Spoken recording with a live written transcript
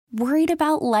Worried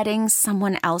about letting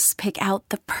someone else pick out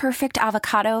the perfect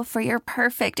avocado for your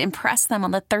perfect impress them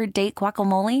on the third date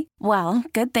guacamole? Well,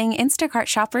 good thing Instacart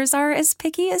shoppers are as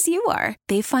picky as you are.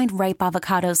 They find ripe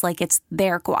avocados like it's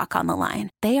their guac on the line.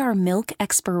 They are milk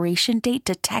expiration date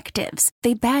detectives.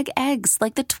 They bag eggs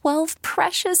like the 12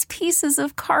 precious pieces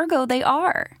of cargo they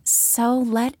are. So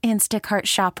let Instacart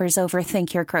shoppers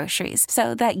overthink your groceries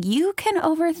so that you can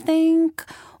overthink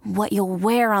what you'll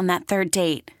wear on that third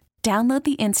date. Download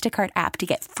the Instacart app to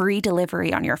get free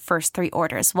delivery on your first 3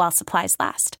 orders while supplies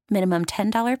last. Minimum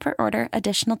 $10 per order.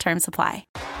 Additional terms apply.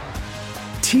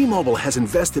 T-Mobile has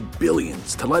invested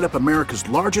billions to light up America's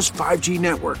largest 5G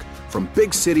network, from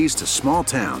big cities to small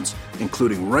towns,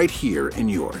 including right here in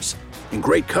yours. And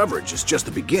great coverage is just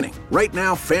the beginning. Right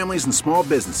now, families and small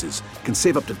businesses can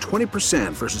save up to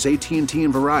 20% versus AT&T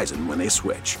and Verizon when they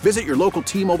switch. Visit your local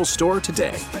T-Mobile store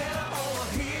today.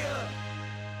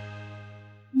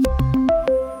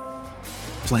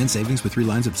 Plan savings with 3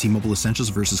 lines of T-Mobile Essentials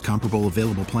versus comparable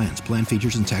available plans. Plan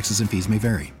features and taxes and fees may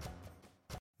vary.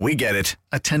 We get it.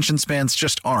 Attention spans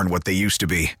just aren't what they used to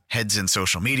be. Heads in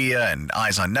social media and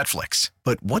eyes on Netflix.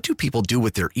 But what do people do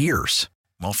with their ears?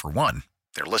 Well, for one,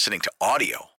 they're listening to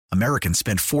audio. Americans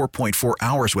spend 4.4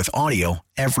 hours with audio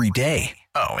every day.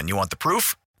 Oh, and you want the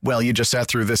proof? Well, you just sat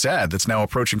through this ad that's now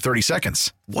approaching 30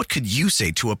 seconds. What could you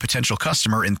say to a potential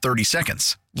customer in 30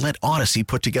 seconds? Let Odyssey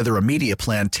put together a media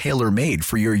plan tailor-made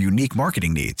for your unique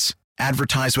marketing needs.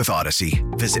 Advertise with Odyssey.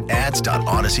 Visit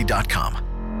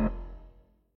ads.odyssey.com.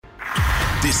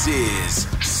 This is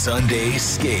Sunday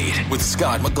Skate with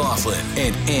Scott McLaughlin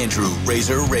and Andrew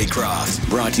Razor Raycroft.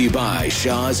 Brought to you by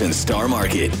Shaw's and Star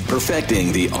Market.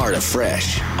 Perfecting the art of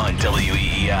fresh on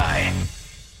WEEI.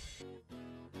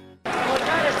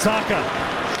 Taka,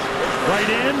 right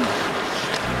in,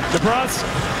 DeBrusk,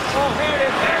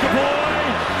 McAvoy,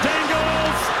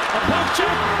 dangles, a pump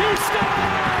check, he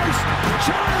scores!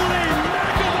 Charlie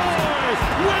McAvoy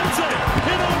wins it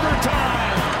in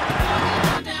overtime!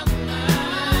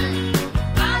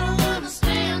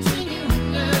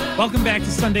 Welcome back to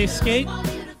Sunday Skate,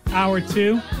 Hour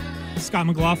 2. Scott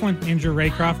McLaughlin, Andrew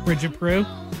Raycroft, Bridgette Proulx.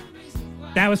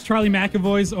 That was Charlie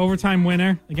McAvoy's overtime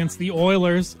winner against the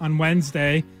Oilers on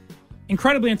Wednesday.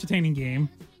 Incredibly entertaining game.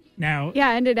 Now,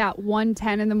 yeah, ended at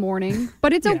 1:10 in the morning,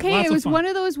 but it's okay. It was one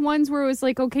of those ones where it was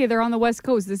like, okay, they're on the West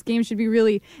Coast. This game should be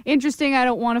really interesting. I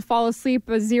don't want to fall asleep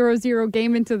a 0-0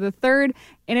 game into the third.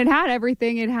 And it had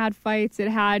everything. It had fights. It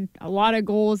had a lot of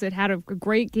goals. It had a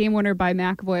great game winner by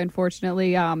McAvoy,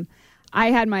 unfortunately. I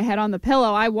had my head on the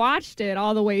pillow. I watched it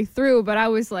all the way through, but I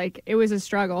was like, it was a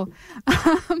struggle.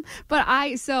 But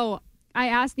I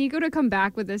asked Nico to come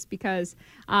back with this because,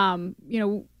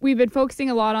 we've been focusing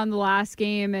a lot on the last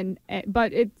game,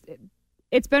 but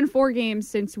it's been 4 games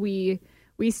since we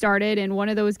started, and one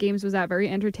of those games was that very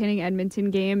entertaining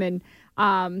Edmonton game, and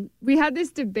we had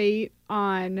this debate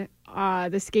on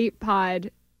the skate pod.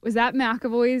 Was that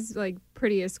McAvoy's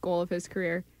prettiest goal of his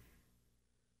career?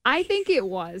 I think it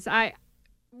was.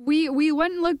 We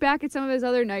went and looked back at some of his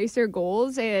other nicer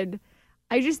goals, and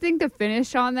I just think the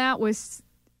finish on that was,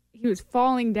 he was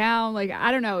falling down.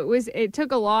 I don't know. It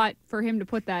took a lot for him to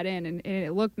put that in, and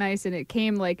it looked nice, and it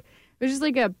was just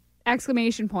like a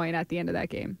exclamation point at the end of that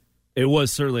game. It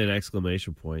was certainly an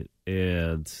exclamation point,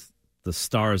 and the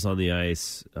stars on the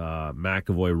ice,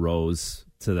 McAvoy rose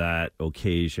to that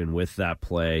occasion with that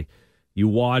play. You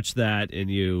watch that, and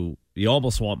you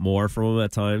almost want more from him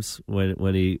at times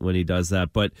when he does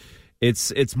that, but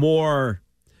it's more,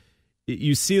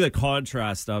 you see the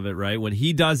contrast of it, right? When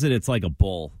he does it, it's like a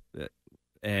bull,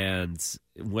 and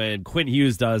when Quinn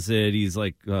Hughes does it, he's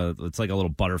like it's like a little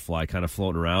butterfly kind of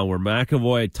floating around. Where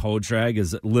McAvoy toe drag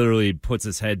is literally puts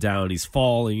his head down, he's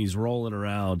falling, he's rolling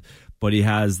around, but he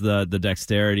has the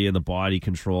dexterity and the body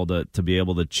control to be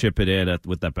able to chip it in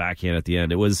with that backhand at the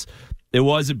end. It was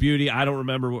a beauty. I don't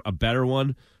remember a better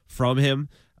one from him.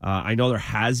 I know there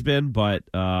has been, but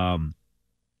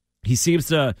he seems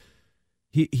to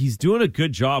he's doing a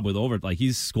good job with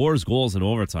he scores goals in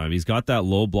overtime. He's got that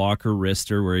low blocker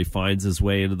wrister where he finds his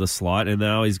way into the slot, and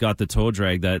now he's got the toe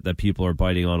drag that people are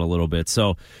biting on a little bit.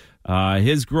 So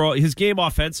his game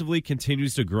offensively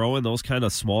continues to grow in those kind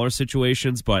of smaller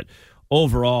situations, but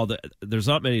overall, there's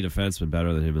not many defensemen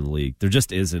better than him in the league. There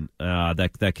just isn't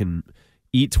that can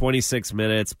eat 26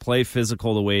 minutes, play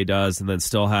physical the way he does, and then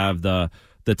still have the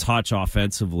touch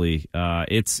offensively.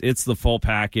 It's the full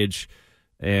package,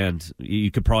 and you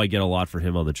could probably get a lot for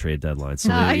him on the trade deadline.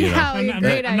 So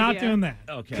I'm not doing that.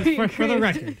 Okay, just for the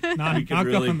record, not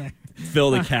going there.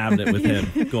 Fill the cabinet with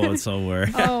him going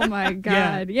somewhere. Oh my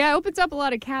God! Yeah, it opens up a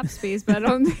lot of cap space, but I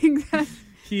don't think that.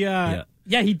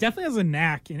 Yeah, he definitely has a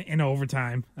knack in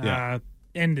overtime. Yeah.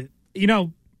 And,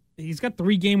 he's got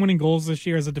 3 game-winning goals this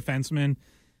year as a defenseman.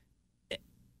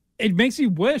 It makes you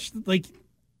wish,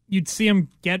 you'd see him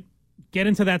get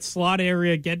into that slot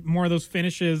area, get more of those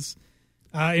finishes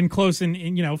in close in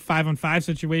 5-on-5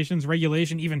 situations,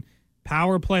 regulation, even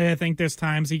power play. I think there's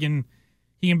times he can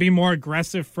be more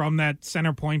aggressive from that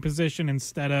center point position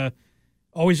instead of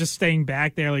always just staying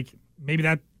back there. Maybe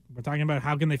that we're talking about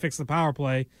how can they fix the power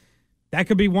play. That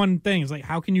could be one thing. It's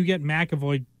how can you get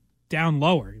McAvoy down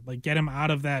lower? Get him out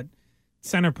of that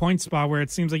center point spot where it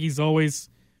seems like he's always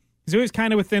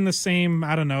kind of within the same,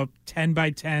 10 by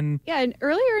 10. Yeah, and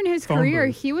earlier in his career,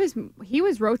 he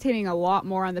was rotating a lot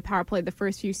more on the power play the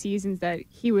first few seasons that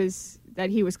he was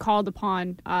called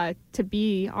upon to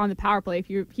be on the power play.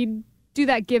 He'd do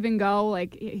that give and go,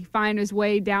 he'd find his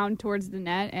way down towards the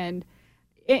net. And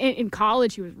in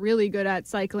college, he was really good at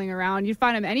cycling around. You'd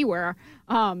find him anywhere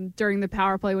during the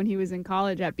power play when he was in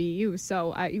college at BU.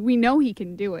 So we know he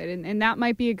can do it, and that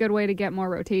might be a good way to get more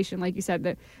rotation. Like you said,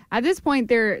 that at this point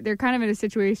they're kind of in a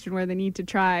situation where they need to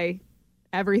try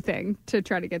everything to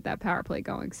try to get that power play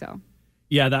going. So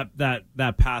yeah,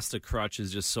 that pass to Crutch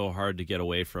is just so hard to get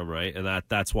away from, right? And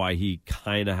that's why he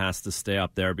kind of has to stay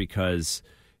up there, because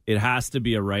it has to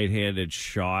be a right-handed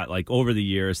shot. Over the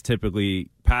years, typically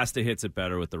Pasta hits it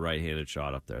better with the right-handed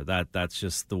shot up there. That's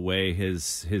just the way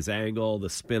his angle, the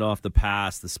spin off the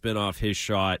pass, the spin off his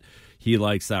shot. He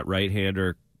likes that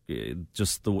right-hander,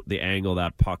 just the angle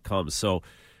that puck comes. So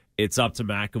it's up to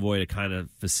McAvoy to kind of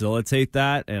facilitate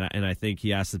that, and I think he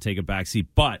has to take a backseat.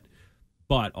 But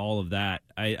all of that,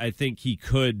 I think he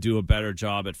could do a better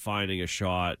job at finding a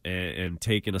shot and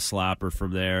taking a slapper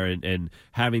from there and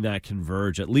having that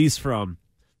converge, at least from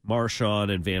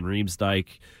Marchand and Van Riemsdyk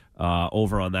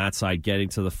over on that side, getting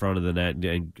to the front of the net,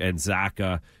 and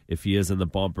Zacha, if he is in the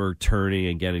bumper, turning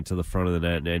and getting to the front of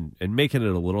the net and making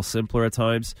it a little simpler at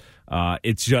times. You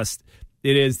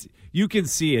can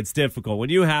see it's difficult. When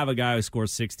you have a guy who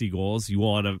scores 60 goals, you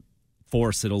want to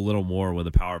force it a little more when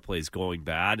the power play is going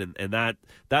bad, and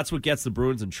that's what gets the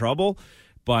Bruins in trouble.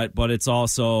 But it's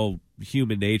also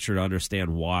human nature to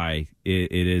understand why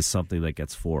it is something that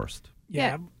gets forced.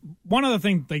 Yeah. One other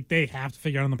thing they have to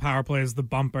figure out on the power play is the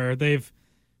bumper. They've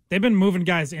been moving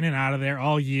guys in and out of there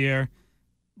all year.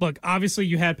 Look, obviously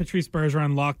you had Patrice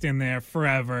Bergeron locked in there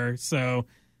forever, so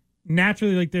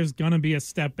naturally there's going to be a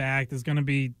step back. It's going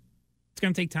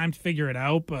to take time to figure it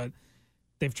out, but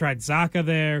they've tried Zacha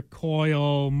there,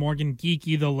 Coyle, Morgan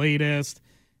Geekie, the latest,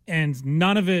 and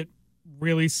none of it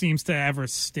really seems to ever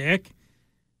stick.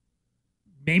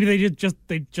 Maybe they just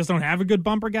don't have a good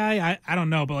bumper guy. I don't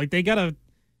know, but they gotta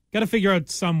figure out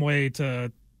some way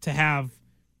to have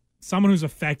someone who's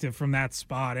effective from that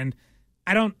spot. And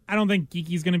I don't think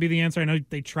Geekie's going to be the answer. I know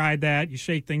they tried that. You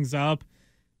shake things up.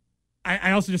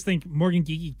 I also just think Morgan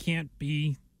Geekie can't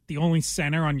be the only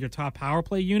center on your top power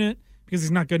play unit, because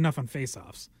he's not good enough on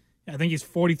faceoffs. I think he's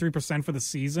 43% for the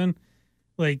season.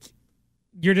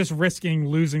 You're just risking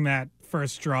losing that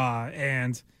first draw,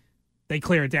 and they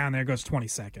clear it down. There goes 20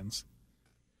 seconds.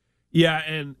 Yeah,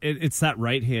 and it's that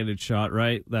right-handed shot,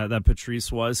 right, that Patrice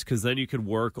was, because then you could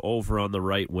work over on the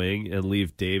right wing and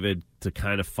leave David to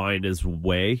kind of find his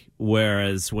way,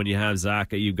 whereas when you have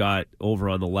Zacha, you got over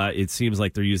on the left. It seems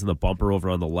like they're using the bumper over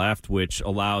on the left, which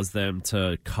allows them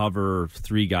to cover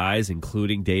 3 guys,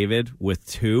 including David, with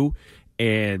 2,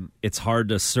 and it's hard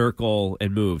to circle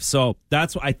and move. So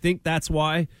I think that's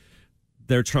why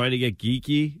they're trying to get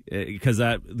Geekie, because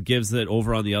that gives it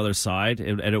over on the other side.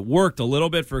 And it worked a little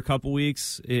bit for a couple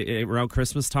weeks around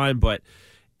Christmas time, but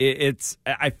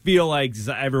I feel like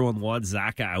everyone wants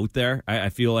Zacha out there. I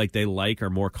feel like they are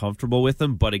more comfortable with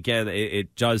him. But again,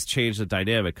 it does change the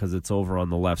dynamic because it's over on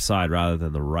the left side rather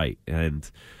than the right. And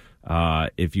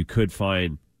if you could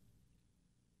find,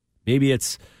 maybe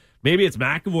it's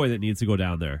McAvoy that needs to go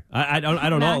down there. I don't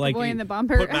know. McAvoy in the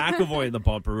bumper. Put McAvoy in the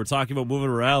bumper. We're talking about moving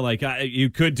around. You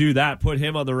could do that. Put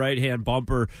him on the right-hand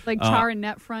bumper. Char and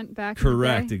net front back.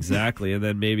 Correct, exactly. And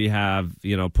then maybe have,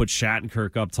 put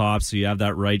Shattenkirk up top so you have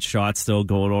that right shot still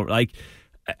going over.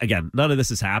 Again, none of this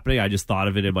is happening. I just thought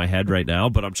of it in my head right now,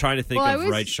 but I'm trying to think of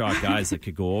right shot guys that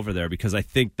could go over there, because I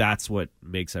think that's what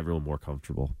makes everyone more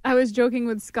comfortable. I was joking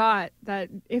with Scott that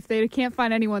if they can't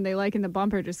find anyone they like in the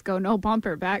bumper, just go no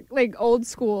bumper back, old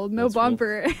school, no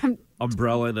bumper.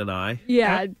 Umbrella and an eye.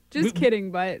 Yeah,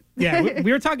 kidding, but yeah,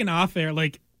 we were talking off air.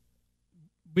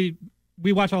 We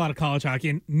watch a lot of college hockey,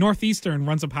 and Northeastern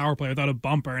runs a power play without a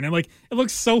bumper, and it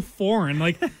looks so foreign.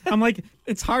 I'm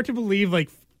it's hard to believe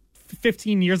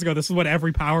 15 years ago this is what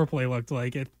every power play looked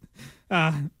like.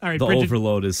 All right, the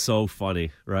overload is so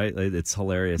funny, right? It's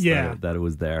hilarious that it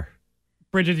was there.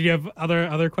 Bridgette, do you have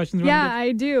other questions? Yeah,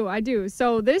 I do.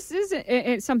 So this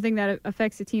is something that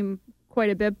affects the team quite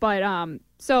a bit. But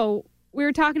so we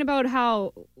were talking about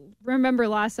how, remember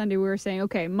last Sunday we were saying,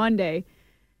 okay, Monday,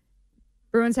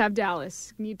 Bruins have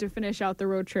Dallas, need to finish out the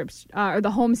road trips or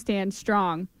the homestand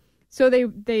strong. So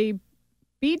they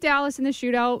beat Dallas in the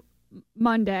shootout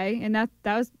Monday, and that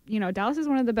was, Dallas is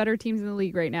one of the better teams in the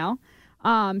league right now.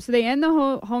 So they end the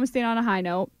homestand on a high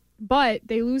note, but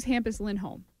they lose Hampus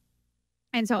Lindholm.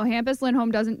 And so Hampus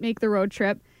Lindholm doesn't make the road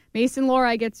trip. Mason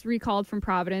Loheri gets recalled from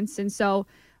Providence, and so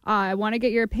I want to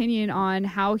get your opinion on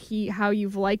how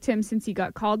you've liked him since he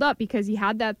got called up, because he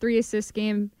had that 3-assist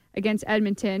game against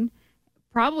Edmonton,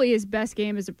 probably his best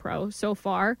game as a pro so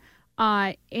far,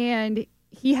 and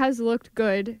he has looked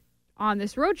good on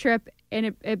this road trip,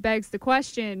 and it begs the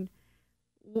question,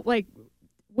 like,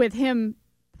 with him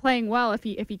playing well, if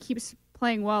he keeps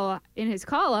playing well in his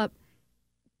call-up,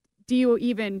 do you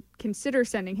even consider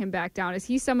sending him back down? Is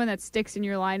he someone that sticks in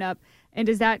your lineup, and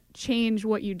does that change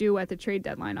what you do at the trade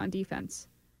deadline on defense?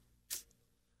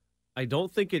 I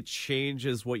don't think it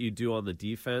changes what you do on the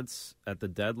defense at the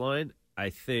deadline.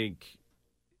 I think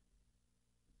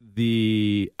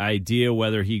the idea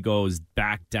whether he goes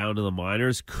back down to the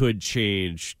minors could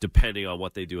change depending on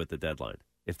what they do at the deadline,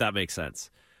 if that makes sense.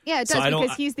 Yeah, it does,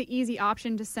 because he's the easy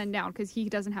option to send down because he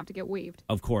doesn't have to get waived.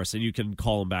 Of course, and you can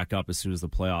call him back up as soon as the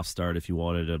playoffs start if you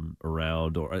wanted him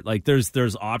around. Or like,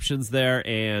 there's options there,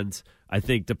 and I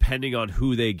think depending on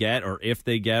who they get or if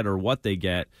they get or what they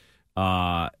get,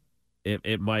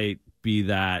 it might be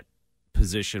that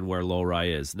position where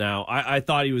Loheri is. Now, I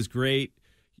thought he was great.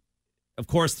 Of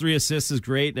course, 3 assists is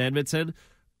great in Edmonton,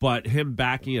 but him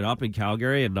backing it up in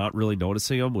Calgary and not really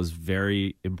noticing him was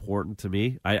very important to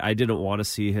me. I didn't want to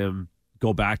see him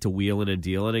go back to wheeling and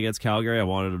dealing against Calgary. I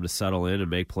wanted him to settle in and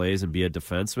make plays and be a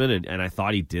defenseman, and I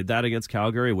thought he did that against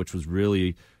Calgary, which was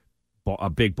really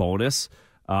a big bonus.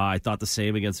 I thought the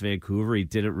same against Vancouver. He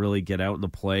didn't really get out in the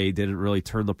play, didn't really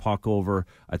turn the puck over.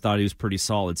 I thought he was pretty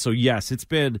solid. So, yes, it's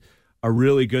been a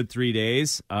really good 3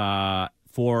 days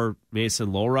for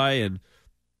Mason Loheri, and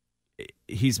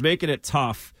he's making it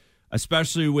tough,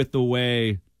 especially with the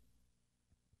way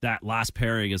that last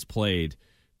pairing is played,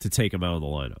 to take him out of the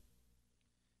lineup.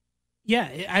 Yeah,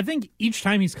 I think each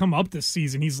time he's come up this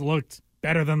season, he's looked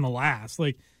better than the last.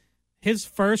 Like, his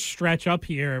first stretch up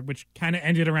here, which kind of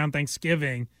ended around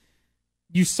Thanksgiving,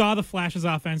 you saw the flashes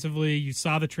offensively, you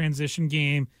saw the transition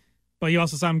game, but you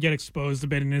also saw him get exposed a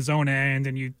bit in his own end,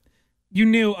 and you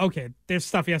knew, okay, there's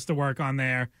stuff he has to work on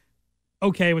there.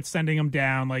 Okay with sending him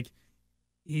down. Like,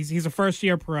 he's a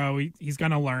first-year pro. He's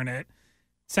going to learn it.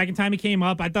 Second time he came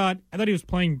up, I thought he was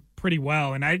playing pretty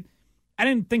well, and I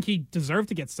didn't think he deserved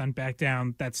to get sent back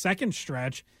down that second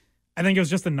stretch. I think it was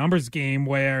just a numbers game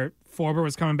where Forbort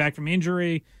was coming back from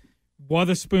injury,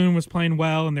 Wotherspoon was playing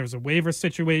well, and there was a waiver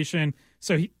situation.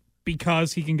 So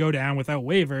because he can go down without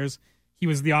waivers, he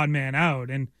was the odd man out.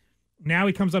 And now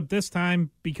he comes up this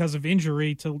time because of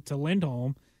injury to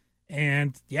Lindholm.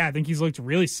 And, yeah, I think he's looked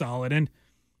really solid. And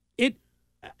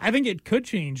I think it could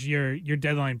change your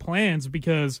deadline plans,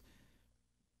 because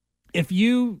if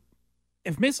Mason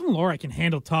Loheri can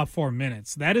handle top 4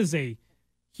 minutes, that is a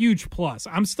huge plus.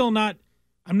 I'm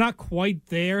not quite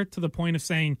there to the point of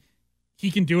saying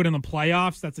he can do it in the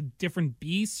playoffs. That's a different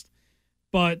beast,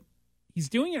 but he's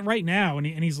doing it right now,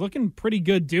 and he's looking pretty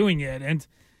good doing it. And,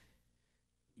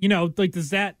 like, does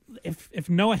that, if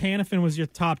Noah Hanifin was your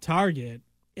top target,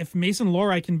 if Mason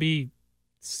Loheri can be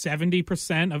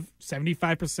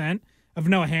 75% of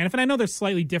Noah Hanifin, I know they're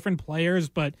slightly different players,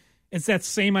 but it's that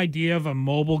same idea of a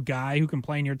mobile guy who can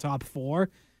play in your top 4.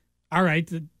 All right,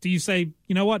 do you say,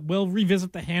 you know what, we'll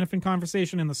revisit the Hanifin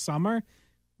conversation in the summer?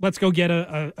 Let's go get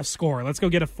a scorer. Let's go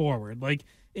get a forward. Like,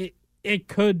 it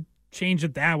could change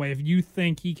it that way if you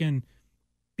think he can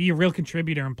be a real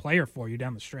contributor and player for you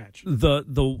down the stretch. The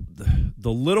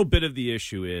little bit of the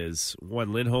issue is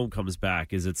when Lindholm comes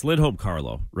back is it's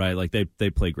Lindholm-Carlo, right? Like, they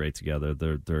play great together.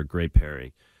 They're a great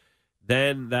pairing.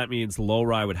 Then that means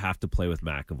Loheri would have to play with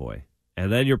McAvoy.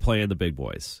 And then you're playing the big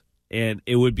boys. And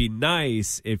it would be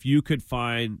nice if you could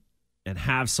find and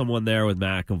have someone there with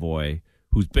McAvoy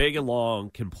who's big and long,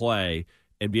 can play,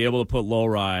 and be able to put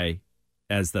Loheri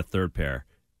as the third pair.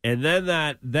 And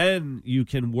then you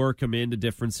can work him into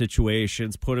different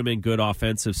situations, put him in good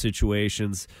offensive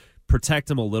situations,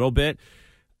 protect him a little bit.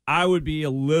 I would be a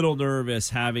little nervous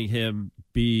having him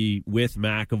be with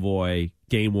McAvoy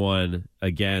game 1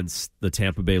 against the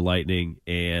Tampa Bay Lightning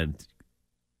and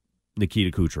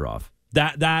Nikita Kucherov.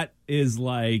 That is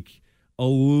like a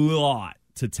lot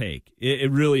to take.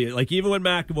 It really, like, even when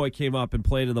McAvoy came up and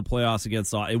played in the playoffs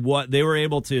against they were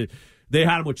able to, they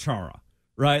had him with Chara,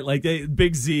 right? Like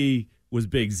Big Z was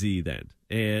Big Z then.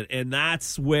 And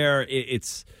that's where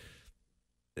it's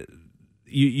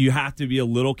you have to be a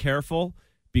little careful,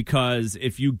 because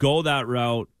if you go that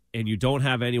route and you don't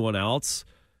have anyone else,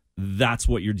 that's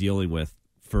what you're dealing with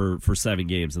for 7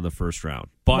 games in the first round.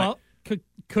 But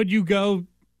could you go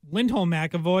Lindholm,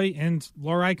 McAvoy, and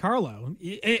Loheri Carlo?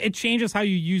 It changes how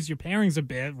you use your pairings a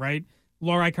bit, right?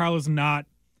 Loheri Carlo's not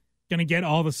going to get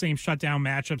all the same shutdown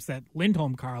matchups that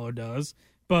Lindholm Carlo does,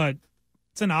 but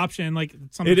it's an option. Like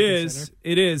something it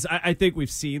is. I think we've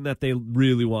seen that they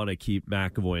really want to keep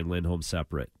McAvoy and Lindholm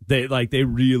separate. They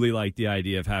really like the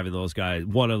idea of having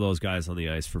one of those guys on the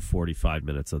ice for 45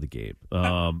 minutes of the game.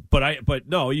 But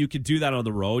no, you could do that on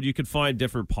the road. You could find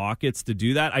different pockets to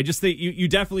do that. I just think you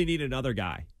definitely need another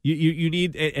guy. You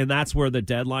need, and that's where the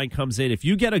deadline comes in. If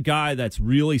you get a guy that's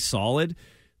really solid,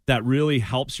 that really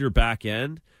helps your back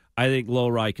end, I think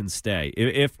Loheri can stay.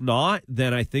 If not,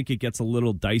 then I think it gets a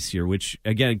little dicier, which,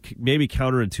 again, maybe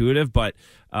counterintuitive, but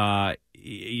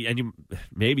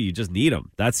maybe you just need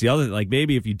him. That's the other, like,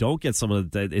 maybe if you don't get someone,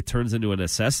 it turns into a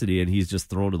necessity and he's just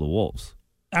thrown to the wolves.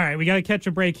 All right, we got to catch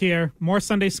a break here. More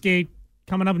Sunday Skate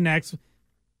coming up next.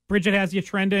 Bridgette has you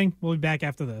trending. We'll be back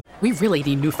after this. We really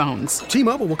need new phones.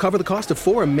 T-Mobile will cover the cost of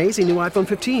 4 amazing new iPhone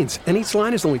 15s, and each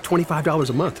line is only $25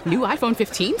 a month. New iPhone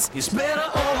 15s? It's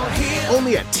better over here.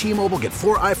 Only at T-Mobile, get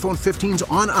 4 iPhone 15s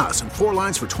on us and 4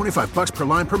 lines for $25 per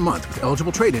line per month with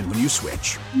eligible trade-in when you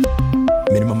switch.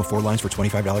 Minimum of 4 lines for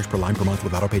 $25 per line per month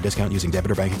with autopay discount using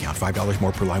debit or bank account. $5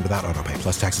 more per line without autopay,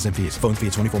 plus taxes and fees. Phone fee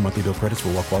at 24 monthly bill credits for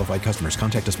well-qualified customers.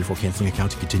 Contact us before canceling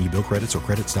account to continue bill credits or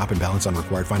credit stop and balance on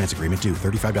required finance agreement due.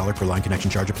 $35 per line connection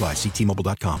charge applies. See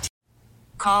T-Mobile.com.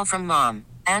 Call from mom.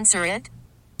 Answer it.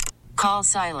 Call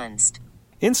silenced.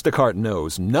 Instacart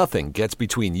knows nothing gets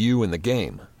between you and the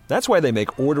game. That's why they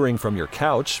make ordering from your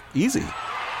couch easy.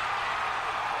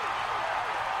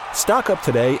 Stock up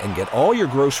today and get all your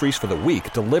groceries for the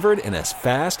week delivered in as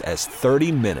fast as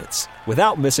 30 minutes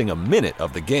without missing a minute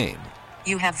of the game.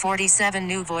 You have 47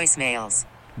 new voicemails.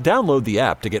 Download the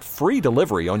app to get free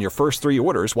delivery on your first 3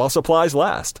 orders while supplies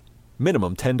last.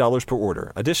 Minimum $10 per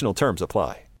order. Additional terms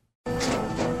apply.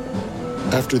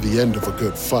 After the end of a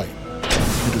good fight,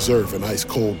 you deserve an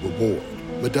ice-cold reward.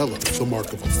 Modelo is the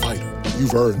mark of a fighter.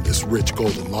 You've earned this rich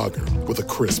golden lager with a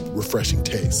crisp, refreshing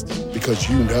taste. Because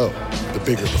you know, the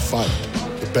bigger the fight,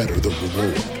 the better the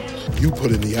reward. You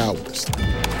put in the hours,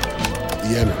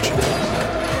 the energy,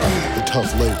 the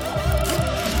tough labor.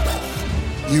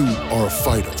 You are a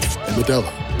fighter, and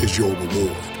Modelo is your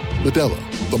reward.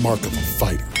 Modelo, the mark of a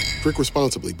fighter. Drink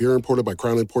responsibly. Beer imported by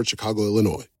Crown Imports, Chicago,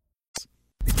 Illinois.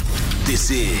 This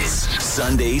is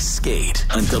Sunday Skate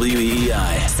on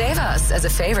WEEI. Save us as a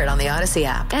favorite on the Odyssey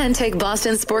app and take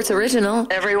Boston Sports Original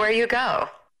everywhere you go.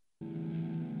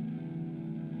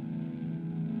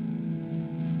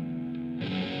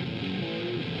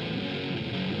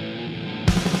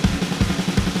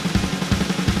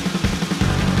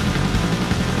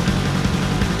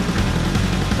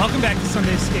 Welcome back to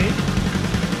Sunday Skate.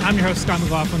 I'm your host, Scott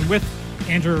McLaughlin, with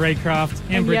Andrew Raycroft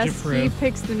and Bridgette Proulx. He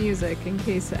picks the music, in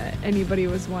case anybody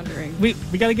was wondering. We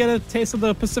got to get a taste of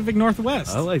the Pacific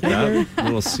Northwest. I like that. A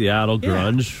little Seattle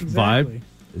grunge vibe.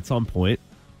 It's on point.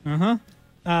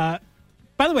 By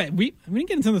the way, we didn't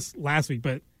get into this last week,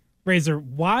 but Razor,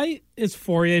 why is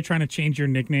Fourier trying to change your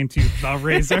nickname to The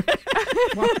Razor?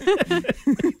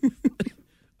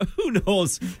 Who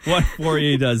knows what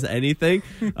Fourier does anything?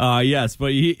 Yes,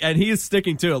 but he is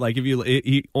sticking to it. Like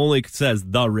he only says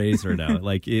The Razor now.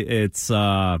 Like it's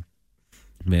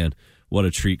man, what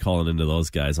a treat calling into those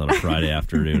guys on a Friday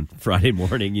afternoon, Friday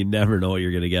morning. You never know what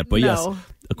you're going to get. But yes,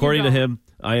 according to him,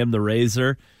 I am the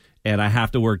Razor, and I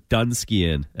have to work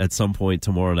Dunsky in at some point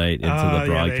tomorrow night into the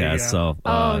broadcast.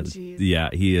 Yeah,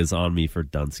 he is on me for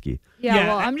Dunsky. Yeah,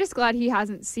 well, I'm just glad he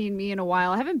hasn't seen me in a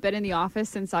while. I haven't been in the office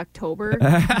since October.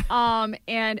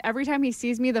 And every time he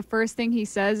sees me, the first thing he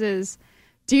says is,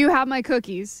 "Do you have my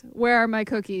cookies? Where are my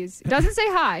cookies?" Doesn't say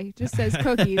hi, just says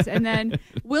cookies. And then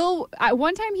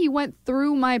one time he went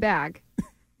through my bag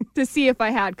to see if I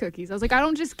had cookies. I was like, I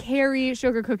don't just carry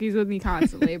sugar cookies with me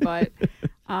constantly, but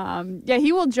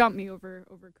he will jump me over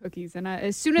cookies. And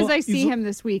as soon as I see him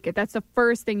this week, that's the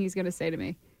first thing he's going to say to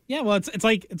me. Yeah, well, it's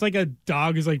like a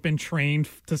dog who's like been trained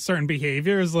to certain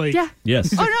behaviors. Like, yes,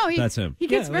 that's him. He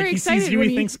gets very excited. He sees you,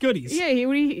 he thinks goodies. Yeah,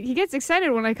 he gets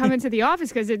excited when I come into the office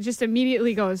because it just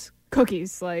immediately goes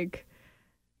cookies. Like,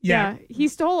 yeah, he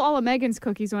stole all of Megan's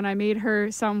cookies when I made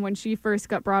her some when she first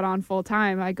got brought on full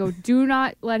time. I go, do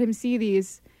not let him see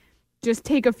these. just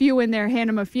take a few in there, hand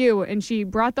him a few. And she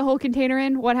brought the whole container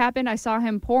in. What happened? I saw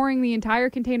him pouring the entire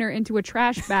container into a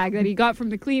trash bag that he got from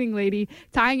the cleaning lady,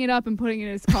 tying it up and putting it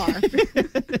in his car.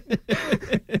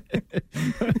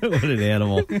 What an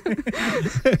animal.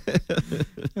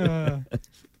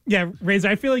 Yeah, Razor,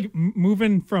 I feel like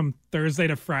moving from Thursday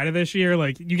to Friday this year,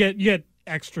 like you get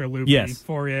extra loopy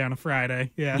for you on a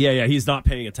Friday. Yeah, he's not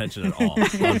paying attention at all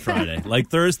on Friday. Like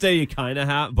Thursday, you kind of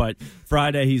have, but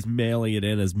Friday, he's mailing it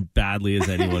in as badly as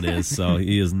anyone is, so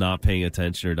he is not paying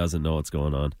attention or doesn't know what's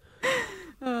going on.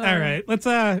 All right, let's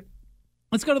go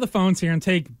to the phones here and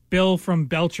take Bill from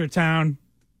Belchertown.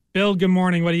 Bill, good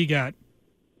morning. What do you got?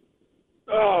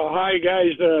 Oh, hi,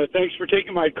 guys. Thanks for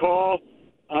taking my call.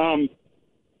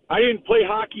 I didn't play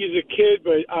hockey as a kid,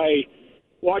 but I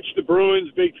watched the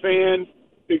Bruins. Big fan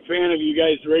of you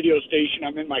guys, the radio station.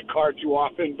 I'm in my car too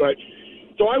often.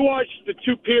 So I watched the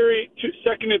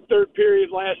second and third period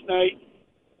last night,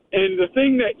 and the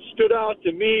thing that stood out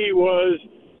to me was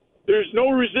there's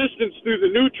no resistance through the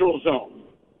neutral zone.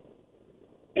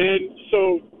 And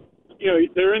so,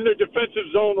 they're in their defensive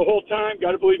zone the whole time.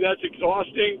 Got to believe that's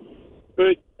exhausting.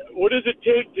 But what does it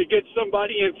take to get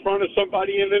somebody in front of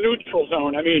somebody in the neutral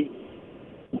zone? I mean,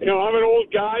 I'm an old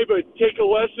guy, but take a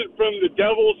lesson from the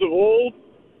Devils of old.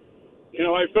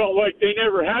 I felt like they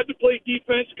never had to play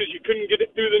defense because you couldn't get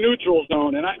it through the neutral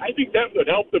zone. And I think that would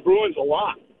help the Bruins a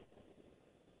lot.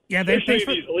 Yeah, thanks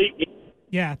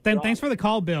for the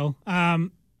call, Bill.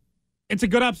 It's a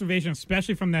good observation,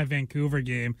 especially from that Vancouver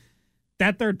game.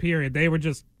 That third period, they were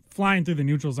just flying through the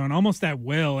neutral zone, almost at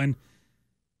will. And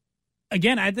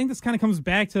again, I think this kind of comes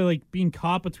back to like being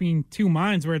caught between two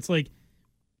minds, where it's like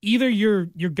either you're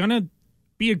gonna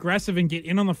be aggressive and get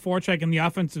in on the forecheck in the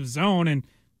offensive zone and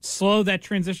slow that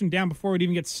transition down before it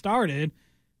even gets started,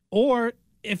 or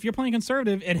if you're playing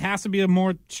conservative, it has to be a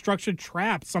more structured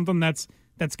trap, something that's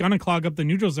gonna clog up the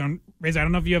neutral zone. Razor, I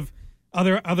don't know if you have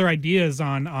other ideas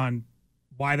on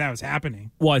why that was happening.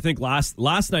 Well, I think last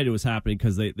night it was happening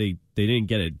because they didn't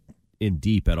get it in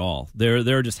deep at all.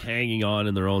 They're just hanging on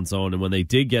in their own zone, and when they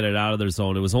did get it out of their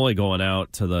zone, it was only going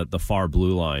out to the far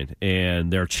blue line,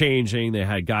 and they're changing. They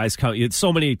had guys come.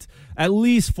 At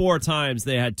least 4 times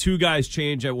they had 2 guys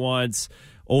change at once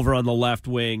over on the left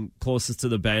wing closest to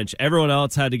the bench. Everyone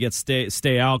else had to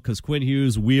stay out because Quinn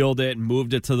Hughes wheeled it and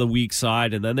moved it to the weak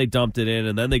side, and then they dumped it in,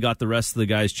 and then they got the rest of the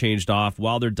guys changed off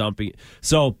while they're dumping.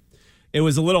 So it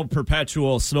was a little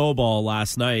perpetual snowball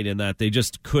last night in that they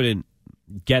just couldn't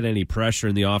get any pressure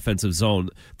in the offensive zone.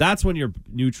 That's when your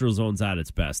neutral zone's at its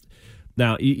best.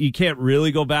 Now, you can't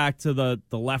really go back to the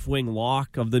left wing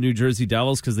lock of the New Jersey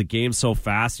Devils because the game's so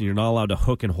fast and you're not allowed to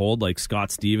hook and hold like Scott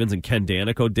Stevens and Ken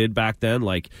Danico did back then.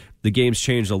 Like, the game's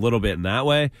changed a little bit in that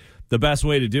way. The best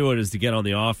way to do it is to get on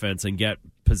the offense and get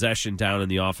possession down in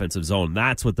the offensive zone.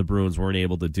 That's what the Bruins weren't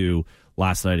able to do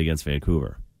last night against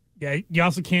Vancouver. Yeah, you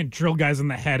also can't drill guys in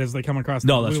the head as they come across the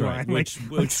blue line, like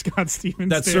Scott Stevens.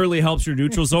 That certainly helps your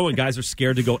neutral zone when guys are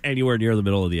scared to go anywhere near the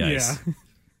middle of the ice.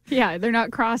 Yeah, they're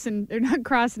not crossing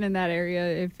in that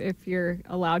area if you're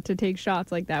allowed to take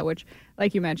shots like that, which,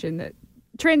 like you mentioned, the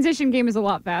transition game is a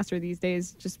lot faster these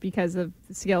days just because of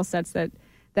the skill sets that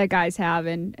guys have,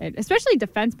 and especially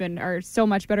defensemen are so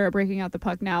much better at breaking out the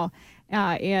puck now,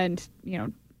 and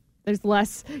there's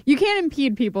less. You can't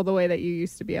impede people the way that you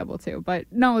used to be able to. But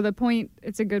no,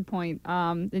 it's a good point.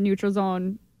 The neutral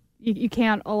zone, you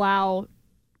can't allow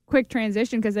quick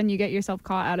transition because then you get yourself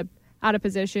caught out of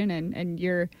position, and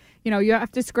you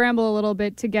have to scramble a little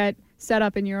bit to get set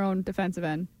up in your own defensive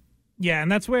end. Yeah,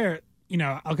 and that's where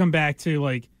I'll come back to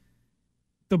like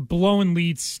the blowing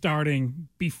leads starting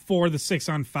before the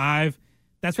 6-on-5.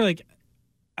 That's where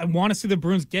I want to see the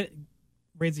Bruins get.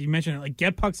 You mentioned it,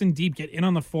 get pucks in deep, get in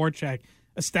on the forecheck,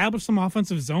 establish some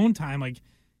offensive zone time,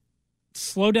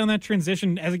 slow down that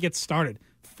transition as it gets started,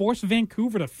 force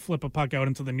Vancouver to flip a puck out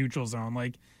into the neutral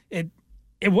zone. It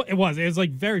was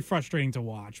very frustrating to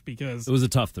watch because it was a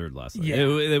tough third last night.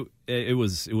 Yeah. It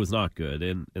was not good,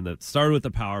 and that started with the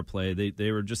power play.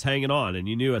 They were just hanging on, and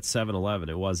you knew at 7-11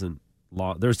 it wasn't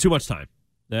long. There was too much time.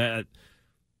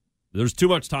 There's too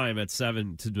much time at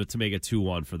 7 to make it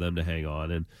 2-1 for them to hang on,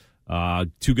 and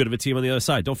too good of a team on the other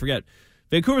side. Don't forget,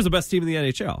 Vancouver's the best team in the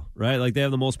NHL, right? They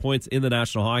have the most points in the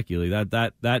National Hockey League.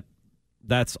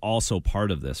 That's also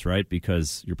part of this, right?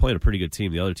 Because you're playing a pretty good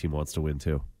team. The other team wants to win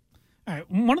too. All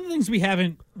right. One of the things we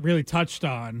haven't really touched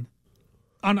on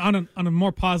a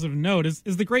more positive note is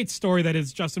the great story that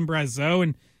is Justin Brazeau,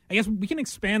 and I guess we can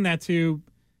expand that to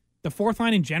the fourth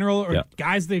line in general, or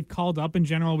guys they've called up in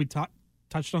general. We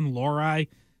touched on Loheri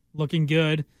looking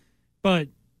good, but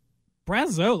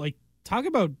Brazeau, talk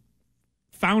about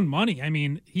found money. I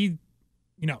mean, he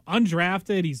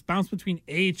undrafted. He's bounced between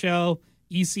AHL,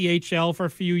 ECHL for a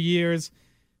few years.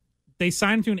 They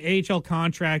signed him to an AHL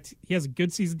contract. He has a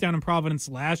good season down in Providence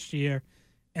last year.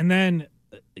 And then,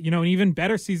 an even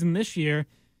better season this year.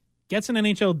 Gets an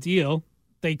NHL deal.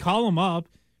 They call him up.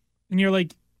 And you're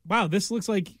like, wow, this looks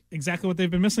like exactly what they've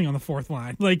been missing on the fourth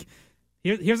line. Like,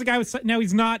 here's a guy with, now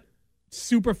he's not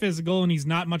super physical and he's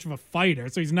not much of a fighter.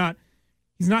 So he's not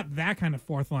that kind of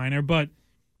fourth liner, but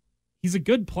he's a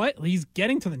good play. He's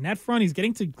getting to the net front. He's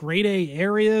getting to grade A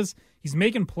areas. He's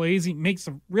making plays. He makes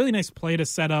a really nice play to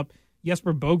set up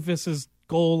Jesper Bogvist's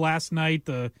goal last night,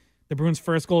 the Bruins'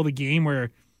 first goal of the game,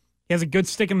 where he has a good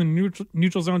stick in the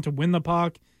neutral zone to win the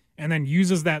puck and then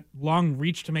uses that long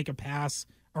reach to make a pass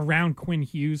around Quinn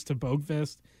Hughes to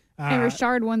Bogvist. And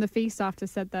Richard won the faceoff to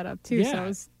set that up, too. Yeah. So it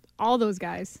was all those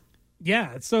guys.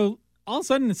 Yeah. So all of a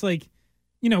sudden it's like,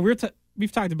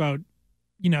 we've talked about,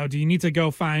 do you need to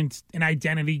go find an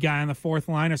identity guy on the fourth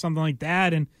line or something like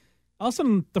that? And all of a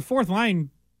sudden the fourth line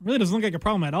really doesn't look like a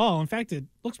problem at all. In fact, it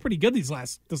looks pretty good this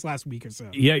last week or so.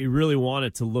 Yeah, you really want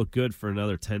it to look good for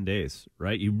another 10 days,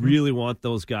 right? You really want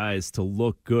those guys to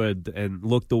look good and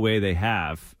look the way they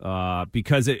have,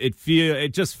 because it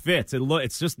just fits.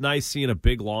 It's just nice seeing a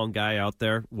big, long guy out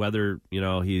there, whether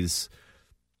he's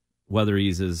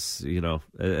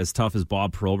as tough as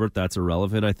Bob Probert. That's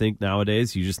irrelevant, I think,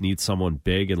 nowadays. You just need someone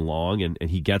big and long, and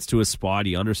he gets to his spot.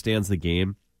 He understands the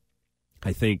game.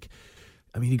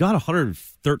 He got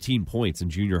 113 points in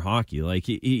junior hockey. Like,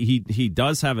 he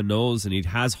does have a nose, and he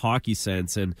has hockey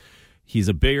sense, and he's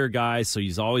a bigger guy, so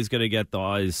he's always going to get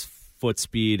his foot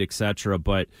speed, etc.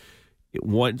 But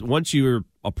once you're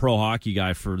a pro hockey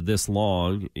guy for this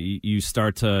long, you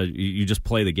just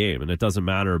play the game, and it doesn't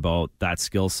matter about that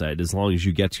skill set as long as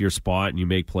you get to your spot and you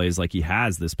make plays like he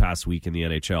has this past week in the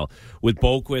NHL. With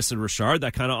Boqvist and Richard,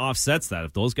 that kind of offsets that.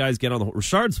 If those guys get on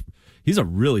he's a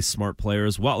really smart player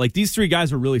as well. Like, these three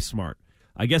guys are really smart.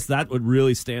 I guess that what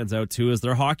really stands out, too, is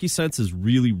their hockey sense is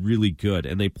really, really good,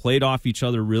 and they played off each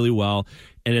other really well,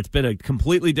 and it's been a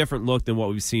completely different look than what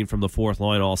we've seen from the fourth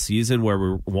line all season, where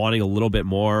we're wanting a little bit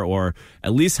more, or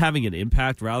at least having an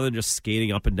impact rather than just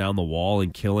skating up and down the wall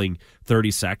and killing 30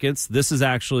 seconds. This is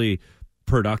actually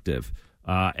productive,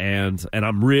 and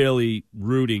I'm really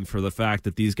rooting for the fact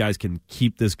that these guys can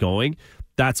keep this going.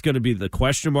 That's going to be the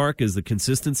question mark, is the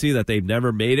consistency that they've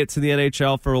never made it to the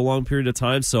NHL for a long period of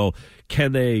time. So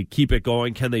can they keep it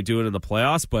going? Can they do it in the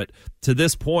playoffs? But to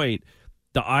this point,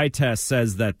 the eye test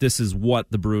says that this is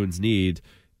what the Bruins need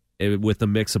with the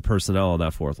mix of personnel on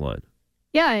that fourth line.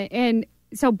 Yeah, and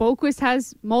so Boqvist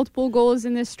has multiple goals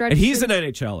in this stretch. And he's an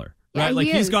NHLer. Right,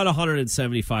 yeah, he's got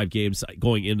 175 games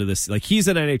going into this. Like, he's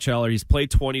an NHLer. He's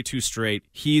played 22 straight.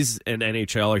 He's an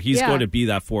NHLer. He's going to be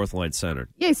that fourth line center.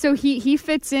 Yeah, so he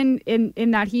fits in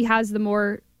that he has the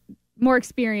more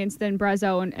experience than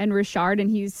Brazeau and Richard,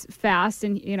 and he's fast,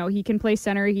 and he can play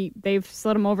center. They've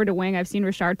slid him over to wing. I've seen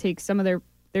Richard take some of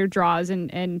their draws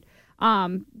and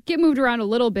get moved around a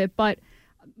little bit, but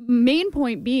main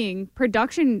point being,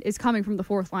 production is coming from the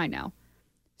fourth line now.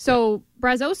 So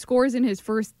Brazeau scores in his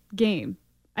first game,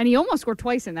 and he almost scored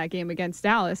twice in that game against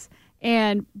Dallas.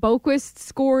 And Boqvist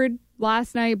scored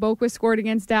last night. Boqvist scored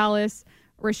against Dallas.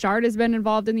 Richard has been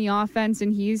involved in the offense,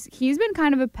 and he's been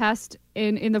kind of a pest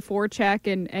in the forecheck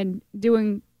and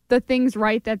doing the things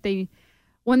right that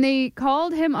when they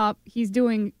called him up, he's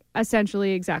doing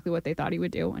essentially exactly what they thought he would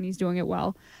do, and he's doing it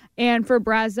well. And for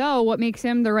Brazeau, what makes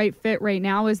him the right fit right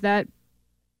now is that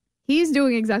he's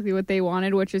doing exactly what they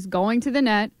wanted, which is going to the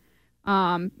net,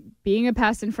 being a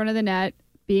pest in front of the net,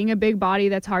 being a big body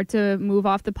that's hard to move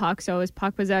off the puck, so his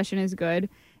puck possession is good.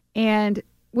 And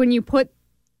when you put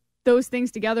those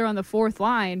things together on the fourth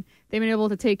line, they've been able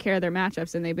to take care of their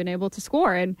matchups, and they've been able to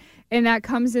score. And that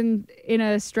comes in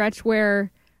a stretch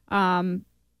where,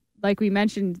 like we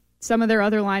mentioned, some of their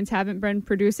other lines haven't been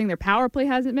producing. Their power play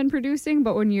hasn't been producing,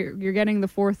 but when you're getting the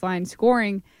fourth line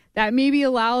scoring, that maybe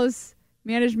allows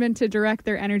management to direct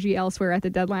their energy elsewhere at the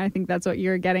deadline. I think that's what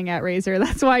you're getting at, Razor.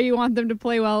 That's why you want them to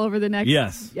play well over the next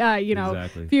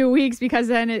exactly. few weeks, because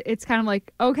then it's kind of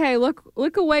like, okay,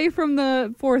 look away from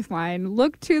the fourth line,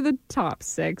 look to the top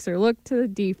six, or look to the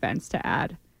defense to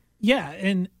add. Yeah,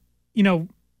 and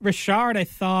Richard, I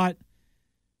thought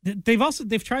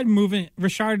they've tried moving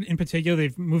Richard in particular.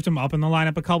 They've moved him up in the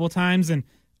lineup a couple times, and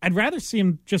I'd rather see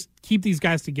him just keep these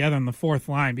guys together on the fourth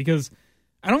line, because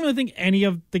I don't really think any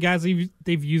of the guys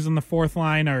they've used on the fourth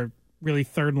line are really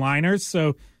third liners.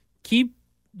 So keep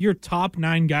your top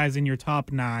 9 guys in your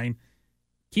top 9.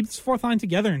 Keep this fourth line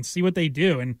together and see what they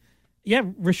do. And yeah,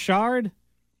 Richard,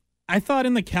 I thought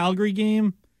in the Calgary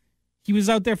game, he was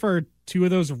out there for 2 of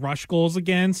those rush goals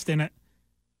against. And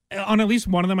on at least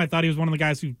one of them, I thought he was one of the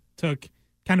guys who took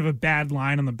kind of a bad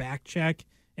line on the back check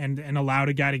and allowed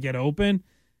a guy to get open.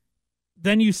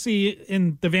 Then you see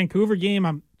in the Vancouver game,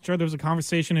 I'm sure there was a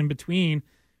conversation in between.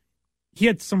 He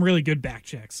had some really good back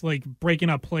checks, like breaking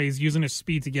up plays, using his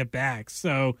speed to get back.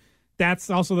 So that's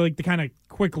also like the kind of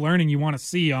quick learning you want to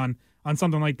see on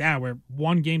something like that, where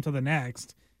one game to the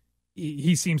next,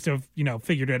 he seems to have,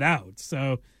 figured it out.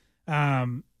 So,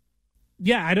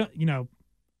 yeah, I don't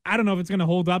know if it's going to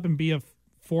hold up and be a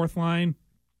fourth line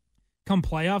come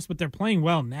playoffs, but they're playing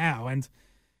well now. And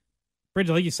Bridgette,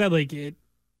 like you said,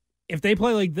 if they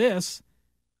play like this,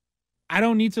 I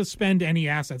don't need to spend any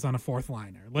assets on a fourth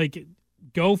liner. Like,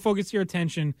 go focus your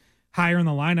attention higher in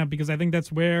the lineup, because I think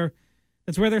that's where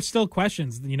there's still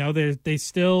questions. They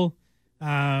still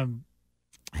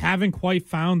haven't quite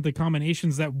found the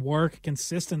combinations that work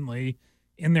consistently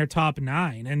in their top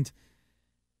nine. And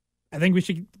I think we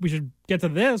should get to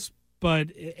this, but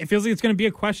it feels like it's going to be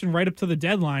a question right up to the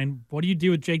deadline. What do you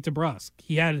do with Jake DeBrusk?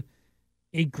 He had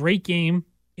a great game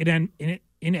in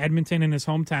Edmonton, in his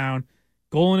hometown,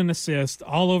 goal and an assist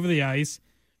all over the ice.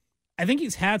 I think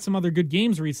he's had some other good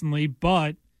games recently,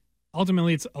 but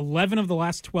ultimately it's 11 of the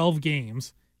last 12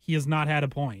 games he has not had a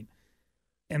point.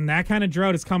 And that kind of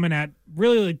drought is coming at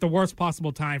really like the worst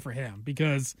possible time for him,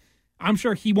 because I'm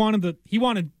sure he wanted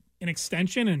an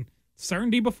extension and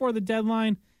certainty before the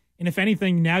deadline. And if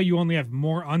anything, now you only have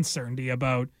more uncertainty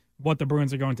about what the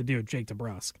Bruins are going to do with Jake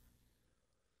DeBrusk.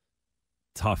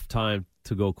 Tough time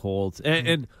to go cold.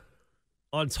 And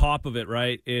on top of it,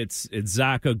 right, it's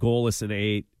Zacha goalless in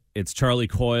 8. It's Charlie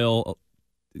Coyle.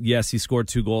 Yes, he scored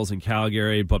 2 goals in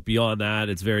Calgary, but beyond that,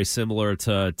 it's very similar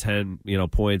to 10,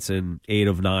 points in 8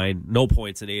 of 9. No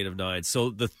points in 8 of 9. So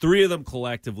the three of them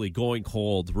collectively going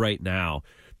cold right now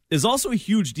is also a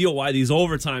huge deal why these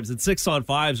overtimes and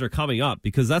 6-on-5s are coming up,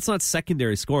 because that's not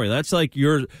secondary scoring. That's like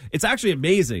it's actually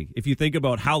amazing if you think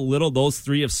about how little those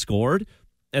three have scored,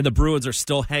 and the Bruins are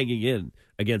still hanging in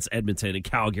against Edmonton and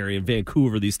Calgary and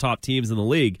Vancouver, these top teams in the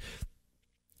league,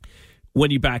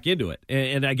 when you back into it.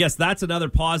 And I guess that's another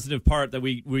positive part, that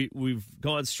we've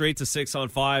gone straight to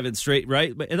 6-on-5 and straight,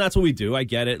 right? And that's what we do. I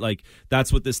get it. Like,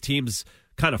 that's what this team's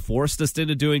kind of forced us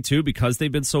into doing too, because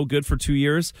they've been so good for 2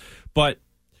 years. But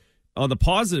on the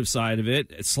positive side of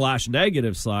it, /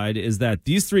 negative side, is that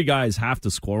these three guys have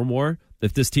to score more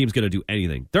if this team's going to do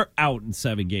anything. They're out in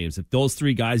 7 games if those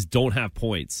three guys don't have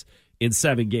points in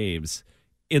 7 games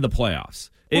in the playoffs.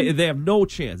 They have no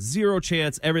chance, 0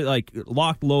 chance,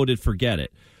 locked, loaded, forget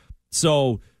it.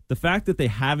 So the fact that they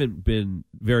haven't been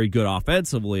very good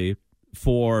offensively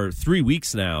for 3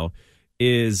 weeks now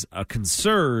is a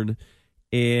concern.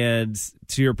 And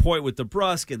to your point with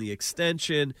DeBrusk and the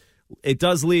extension, it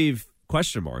does leave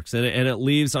question marks, and it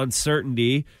leaves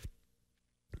uncertainty.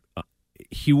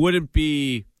 He wouldn't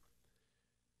be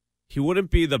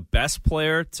the best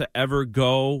player to ever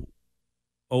go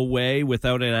away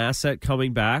without an asset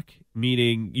coming back,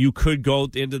 meaning you could go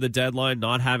into the deadline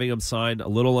not having him signed, a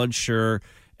little unsure,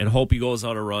 and hope he goes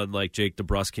on a run like Jake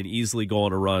DeBrusk can easily go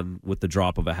on a run with the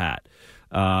drop of a hat.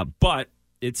 But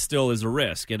it still is a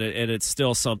risk, and it's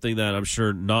still something that I'm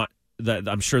sure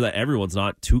that everyone's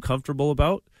not too comfortable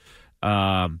about.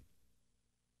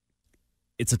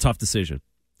 It's a tough decision.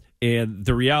 And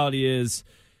the reality is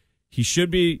he should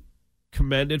be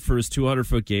commended for his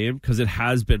 200-foot game, because it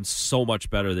has been so much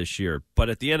better this year. But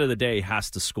at the end of the day, he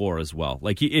has to score as well.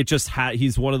 Like,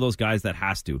 he's one of those guys that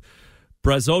has to.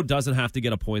 Brazeau doesn't have to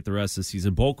get a point the rest of the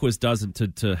season. Boquist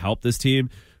doesn't to help this team.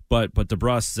 But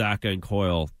DeBrusk, Zacha, and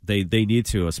Coyle, they need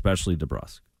to, especially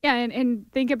DeBrusk. Yeah, and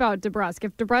think about DeBrusk.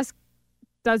 If DeBrusk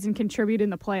doesn't contribute in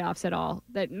the playoffs at all,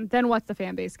 then what's the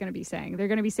fan base going to be saying? They're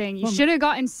going to be saying, you should have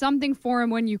gotten something for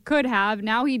him when you could have.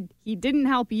 Now he didn't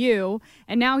help you,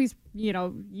 and now he's,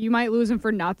 you might lose him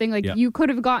for nothing. Like, you could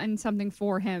have gotten something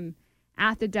for him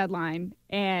at the deadline,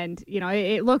 and,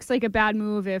 it looks like a bad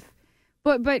move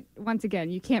But once again,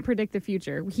 you can't predict the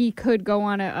future. He could go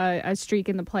on a streak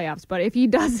in the playoffs, but if he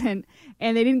doesn't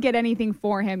and they didn't get anything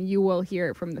for him, you will hear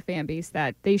it from the fan base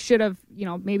that they should have,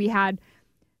 maybe had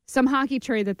some hockey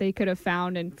trade that they could have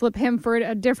found and flip him for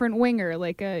a different winger,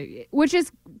 which is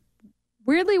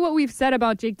weirdly what we've said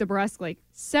about Jake DeBrusk,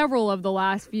 several of the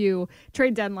last few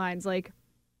trade deadlines.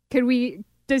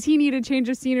 Does he need a change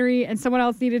of scenery and someone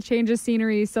else need a change of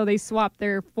scenery, so they swap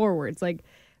their forwards?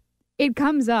 It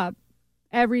comes up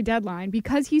every deadline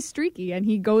because he's streaky and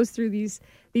he goes through these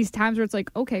times where it's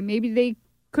okay, maybe they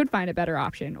could find a better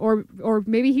option, or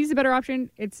maybe he's a better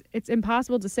option. It's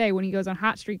impossible to say when he goes on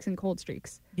hot streaks and cold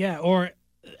streaks. Yeah, or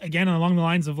again, along the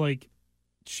lines of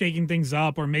shaking things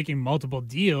up or making multiple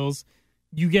deals,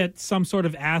 you get some sort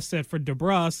of asset for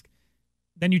DeBrusk.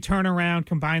 then you turn around,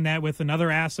 combine that with another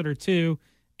asset or two,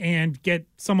 and get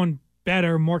someone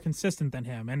better, more consistent than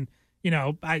him. And,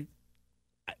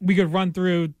 we could run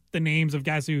through the names of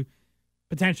guys who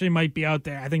potentially might be out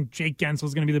there. I think Jake Gensel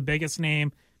is going to be the biggest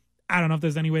name. I don't know if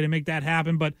there's any way to make that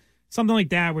happen, but something like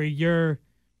that where you're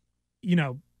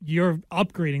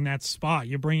upgrading that spot.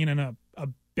 You're bringing in a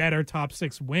better top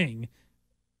six wing.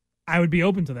 I would be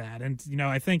open to that. And,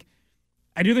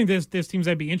 I do think there's teams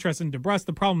that'd be interested in DeBrusk.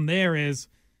 The problem there is,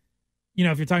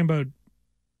 if you're talking about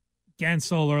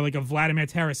Gensel or like a Vladimir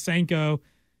Tarasenko,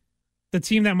 the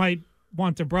team that might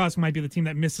want DeBrusk might be the team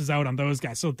that misses out on those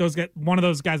guys. So one of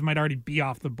those guys might already be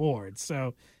off the board.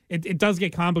 So it does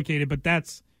get complicated, but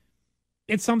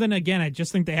it's something, again, I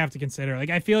just think they have to consider. Like,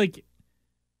 I feel like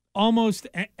almost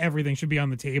everything should be on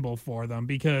the table for them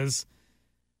because,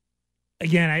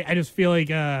 again, I just feel like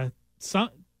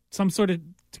some sort of,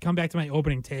 to come back to my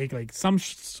opening take, like some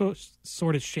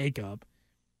sort of shakeup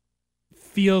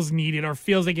feels needed or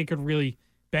feels like it could really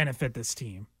benefit this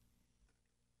team.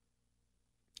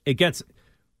 It gets,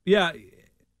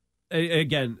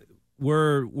 again,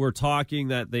 we're talking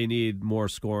that they need more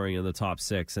scoring in the top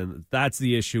six, and that's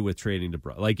the issue with trading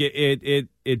DeBrusk. Like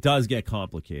it does get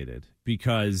complicated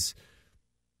because,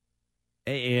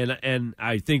 and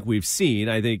I think we've seen,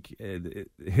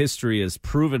 history has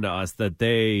proven to us that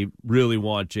they really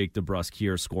want Jake DeBrusk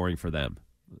here scoring for them.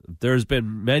 There's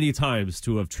been many times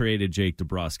to have traded Jake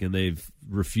DeBrusk, and they've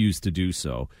refused to do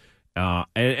so.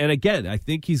 And again, I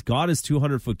think he's got his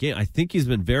 200-foot game. I think he's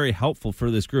been very helpful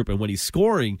for this group. And when he's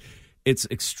scoring, it's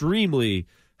extremely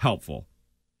helpful.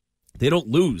 They don't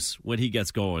lose when he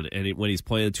gets going and when he's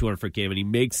playing the 200-foot game. And he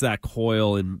makes that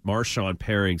Coyle and Marchand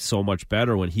pairing so much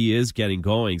better when he is getting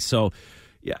going. So,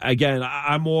 yeah, again,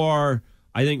 I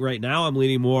think right now I'm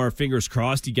leaning more fingers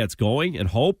crossed he gets going and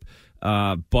hope.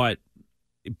 But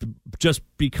just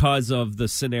because of the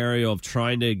scenario of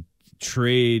trying to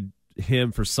trade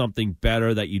him for something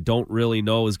better that you don't really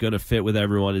know is going to fit with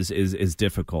everyone is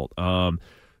difficult.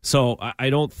 So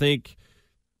I think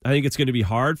it's going to be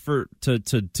hard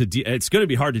it's going to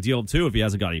be hard to deal him too if he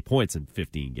hasn't got any points in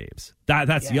 15 games.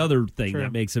 That's the other thing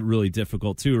that makes it really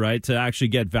difficult too, right? To actually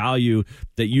get value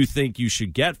that you think you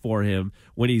should get for him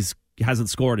when hasn't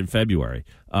scored in February.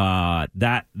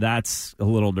 That's a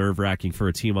little nerve-wracking for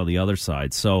a team on the other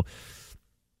side. So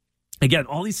again,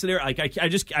 all these scenarios,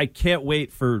 I can't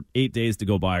wait for 8 days to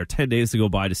go by or 10 days to go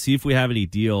by to see if we have any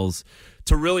deals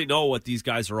to really know what these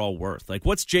guys are all worth. Like,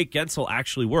 what's Jake Gensel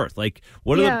actually worth? Like,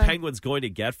 what are the Penguins going to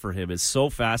get for him is so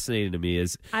fascinating to me.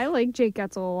 I like Jake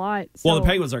Gensel a lot. So. Well, the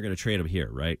Penguins aren't going to trade him here,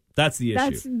 right? That's the issue.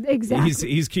 That's exactly.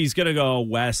 He's going to go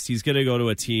west. He's going to go to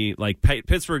a team like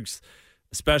Pittsburgh's,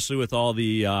 especially with all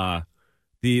the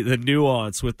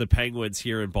nuance with the Penguins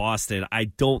here in Boston. I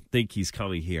don't think he's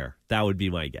coming here. That would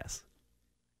be my guess.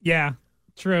 Yeah,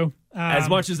 true. As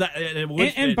much as that, it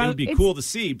would be cool to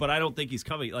see, but I don't think he's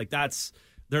coming. Like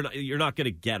you're not going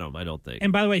to get him. I don't think.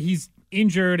 And by the way, he's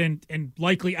injured and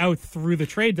likely out through the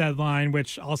trade deadline,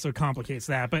 which also complicates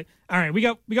that. But all right, we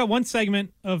got one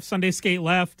segment of Sunday Skate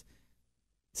left.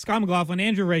 Scott McLaughlin,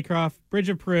 Andrew Raycroft,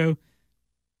 Bridgette Proulx.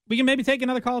 We can maybe take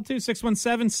another call too.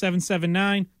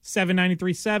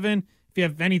 617-779-7937. If you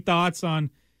have any thoughts on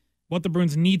what the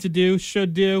Bruins need to do,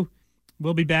 should do.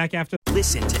 We'll be back after.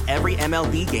 Listen to every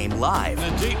MLB game live.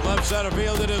 In the deep left center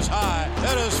field, it is high,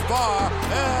 it is far,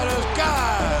 it is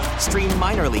gone. Stream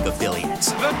minor league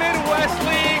affiliates. The Midwest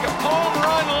League home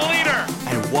run leader.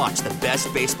 And watch the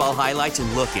best baseball highlights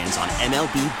and look-ins on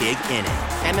MLB Big Inning.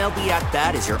 MLB At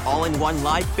Bat is your all-in-one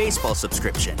live baseball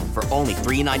subscription for only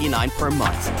 $3.99 per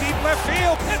month. Deep left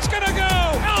field, it's gonna go.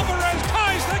 Alvarez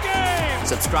ties the game.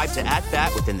 Subscribe to At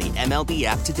Bat within the MLB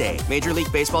app today. Major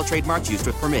League Baseball trademarks used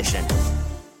with permission.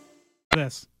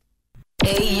 This.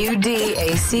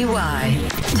 AUDACY.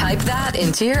 Type that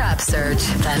into your app search,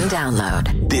 then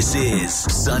download. This is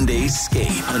Sunday Skate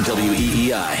on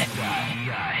WEEI.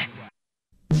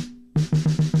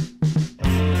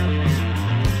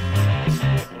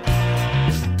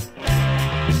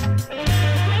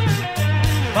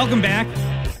 Welcome back.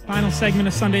 Final segment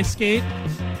of Sunday Skate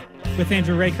with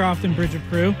Andrew Raycroft and Bridgette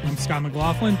Proulx. I'm Scott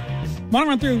McLaughlin. Want to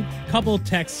run through a couple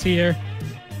texts here.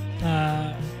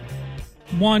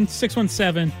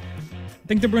 617. I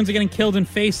think the Bruins are getting killed in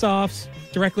faceoffs,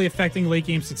 directly affecting late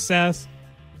game success.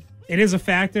 It is a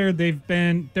factor.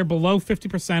 They're below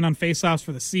 50% on faceoffs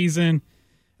for the season.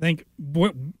 I think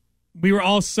we were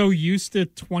all so used to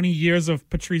 20 years of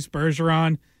Patrice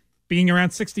Bergeron being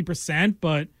around 60%,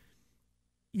 but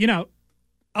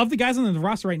of the guys on the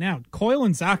roster right now, Coyle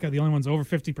and Zacha are the only ones over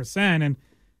 50%. And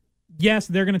yes,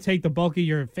 they're going to take the bulk of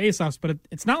your faceoffs, but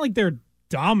it's not like they're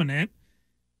dominant.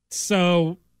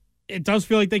 So it does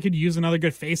feel like they could use another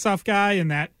good faceoff guy,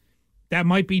 and that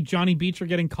might be Johnny Beecher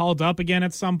getting called up again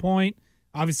at some point.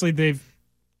 Obviously,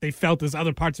 they felt there's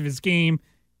other parts of his game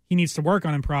he needs to work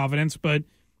on in Providence, but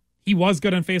he was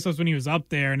good on faceoffs when he was up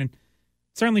there, and it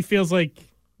certainly feels like,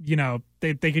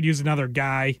 they could use another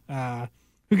guy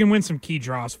who can win some key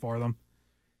draws for them.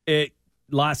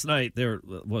 Last night, there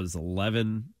was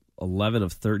 11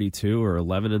 of 32 or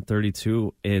 11 and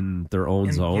 32 in their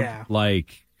own zone. Yeah.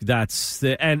 Like, that's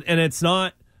and it's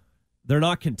not, they're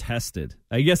not contested.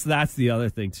 I guess that's the other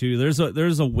thing too. There's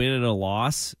a win and a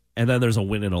loss, and then there's a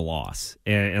win and a loss.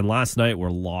 And last night were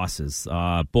losses.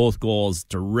 Both goals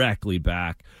directly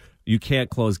back. You can't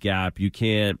close gap. You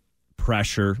can't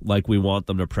pressure like we want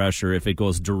them to pressure if it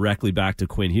goes directly back to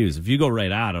Quinn Hughes. If you go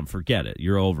right at him, forget it.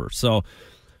 You're over. So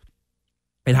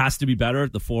it has to be better.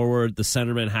 The forward, the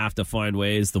centermen have to find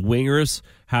ways. The wingers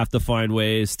have to find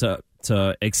ways to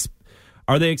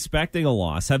are they expecting a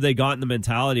loss? Have they gotten the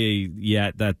mentality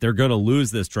yet that they're going to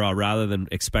lose this draw rather than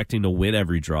expecting to win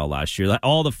every draw last year?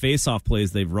 All the face-off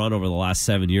plays they've run over the last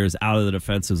 7 years out of the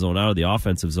defensive zone, out of the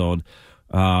offensive zone,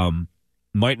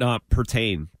 might not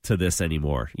pertain to this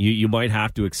anymore. You might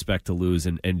have to expect to lose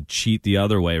and cheat the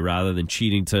other way rather than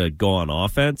cheating to go on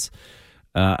offense.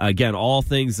 Again, all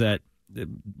things that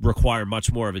require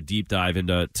much more of a deep dive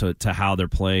into how they're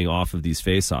playing off of these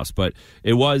face-offs. But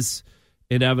it was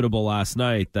inevitable last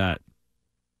night that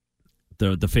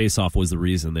the face-off was the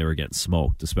reason they were getting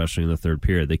smoked, especially in the third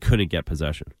period. They couldn't get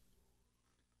possession.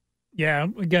 Yeah,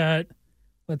 we got,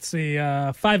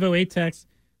 508 text.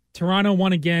 Toronto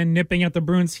won again, nipping at the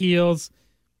Bruins' heels.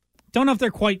 Don't know if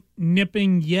they're quite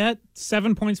nipping yet.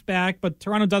 7 points back, but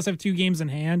Toronto does have 2 games in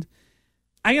hand.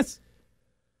 I guess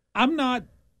I'm not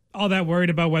all that worried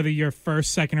about whether you're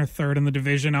first, second, or third in the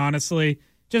division, honestly.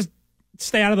 Just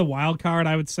stay out of the wild card,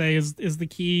 I would say, is the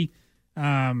key.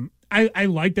 I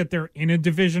like that they're in a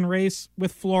division race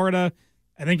with Florida.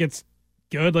 I think it's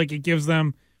good. Like, it gives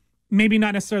them, maybe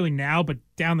not necessarily now, but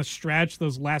down the stretch,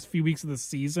 those last few weeks of the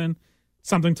season,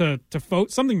 something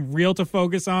something real to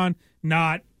focus on,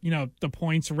 not, the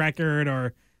points record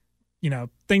or,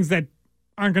 things that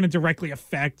aren't going to directly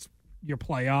affect your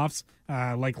playoffs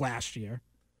like last year.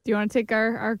 Do you want to take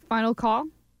our final call?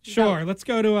 Sure. No. Let's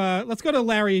go to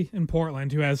Larry in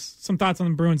Portland, who has some thoughts on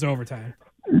the Bruins overtime.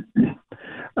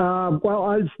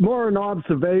 Well, it's more an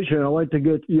observation. I'd like to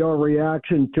get your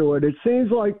reaction to it. It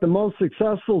seems like the most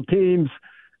successful teams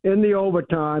in the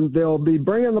overtime, they'll be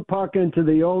bringing the puck into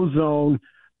the O-zone.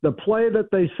 The play that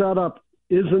they set up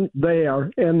isn't there,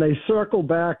 and they circle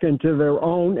back into their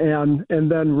own end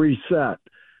and then reset.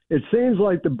 It seems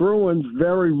like the Bruins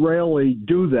very rarely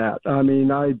do that. I mean,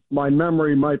 my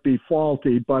memory might be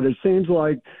faulty, but it seems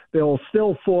like they'll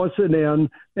still force it in,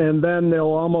 and then they'll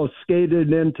almost skate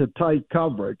it into tight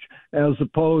coverage, as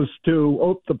opposed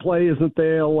to, the play isn't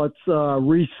there, let's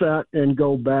reset and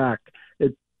go back.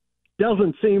 It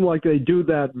doesn't seem like they do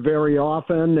that very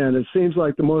often, and it seems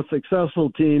like the most successful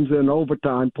teams in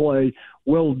overtime play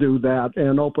will do that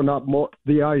and open up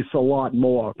the ice a lot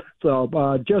more. So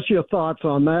just your thoughts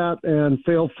on that, and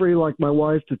feel free, like my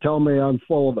wife, to tell me I'm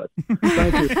full of it.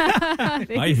 Thank you.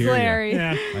 Thanks, I hear Larry. you.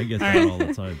 Yeah. I get that all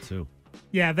the time, too.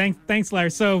 Yeah, thanks, Larry.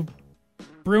 So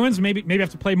Bruins maybe have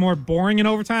to play more boring in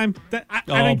overtime.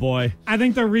 Boy. I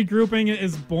think the regrouping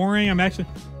is boring. I'm actually...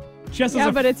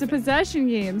 but it's a possession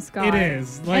game, Scott. It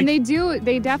is. And they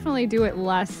definitely do it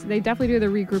less. They definitely do the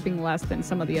regrouping less than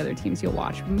some of the other teams you'll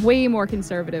watch. Way more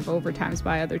conservative overtimes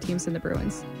by other teams than the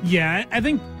Bruins. Yeah, I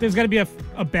think there's got to be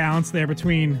a balance there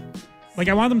between,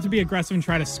 I want them to be aggressive and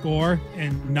try to score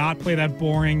and not play that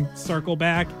boring circle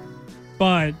back.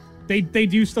 But they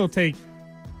do still take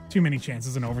too many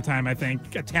chances in overtime, I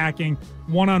think. Attacking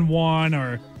one-on-one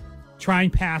or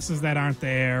trying passes that aren't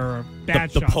there, or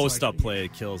bad shots. The post-up play,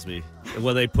 it kills me.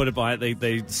 When they put it by,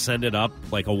 they send it up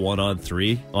like a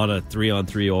 1-on-3 on a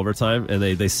 3-on-3 overtime, and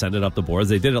they send it up the boards.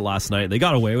 They did it last night. They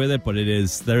got away with it, but it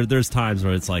is there's times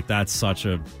where it's like that's such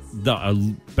a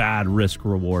bad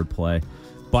risk-reward play.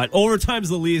 But overtime's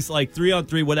the least,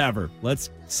 3-on-3, whatever.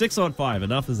 Let's 6-on-5.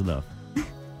 Enough is enough.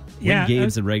 Win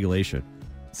games in regulation.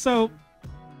 So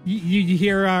you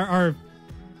hear our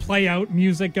play-out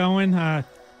music going.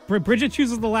 Bridgette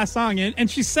chooses the last song,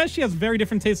 and she says she has very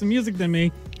different tastes in music than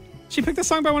me. She picked a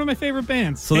song by one of my favorite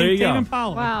bands. So there you go. Tame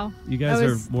Impala. Wow. You guys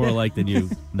are more alike than you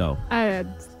know.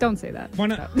 Don't say that.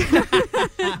 One of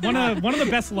the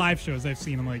best live shows I've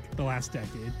seen in the last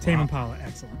decade. Tame Impala,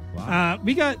 excellent. Wow.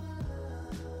 We got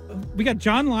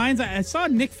John Lyons. I saw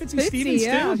Nick Fitzy-Stevens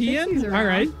too. He in? All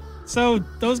right. So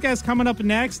those guys coming up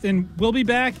next, and we'll be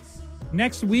back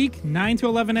next week, 9 to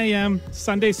 11 a.m.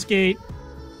 Sunday skate.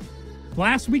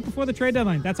 last week before the trade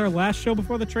deadline. That's our last show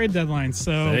before the trade deadline.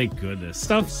 So thank goodness.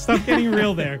 Stuff getting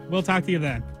real there. We'll talk to you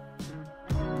then.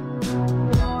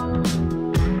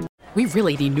 We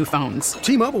really need new phones.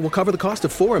 T-Mobile will cover the cost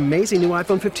of 4 amazing new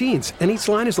iPhone 15s, and each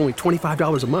line is only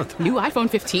 $25 a month. New iPhone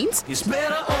 15s? It's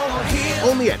better over here.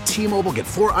 Only at T-Mobile, get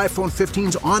 4 iPhone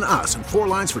 15s on us and 4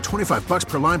 lines for $25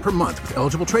 per line per month with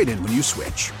eligible trade-in when you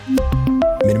switch.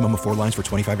 Minimum of 4 lines for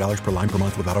 $25 per line per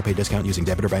month with autopay discount using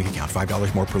debit or bank account.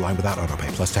 $5 more per line without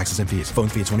autopay, plus taxes and fees. Phone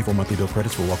fee at 24 monthly bill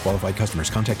credits for well-qualified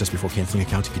customers. Contact us before canceling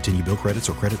account to continue bill credits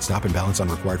or credit stop and balance on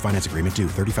required finance agreement due.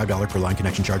 $35 per line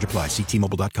connection charge applies. See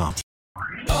T-Mobile.com.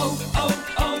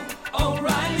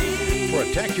 O'Reilly.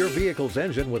 Protect your vehicle's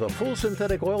engine with a full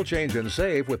synthetic oil change and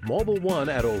save with Mobil 1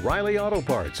 at O'Reilly Auto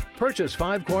Parts. Purchase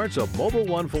 5 quarts of Mobil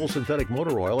 1 full synthetic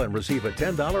motor oil and receive a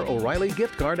 $10 O'Reilly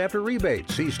gift card after rebate.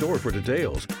 See store for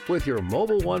details. With your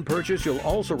Mobil 1 purchase, you'll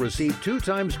also receive 2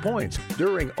 times points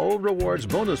during O Rewards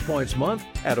Bonus Points Month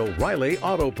at O'Reilly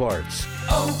Auto Parts.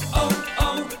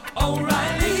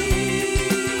 O'Reilly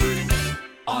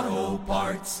Auto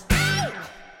Parts.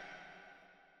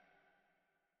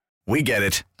 We get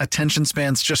it. Attention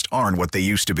spans just aren't what they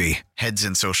used to be. Heads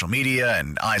in social media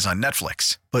and eyes on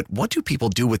Netflix. But what do people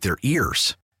do with their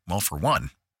ears? Well, for one,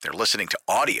 they're listening to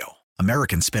audio.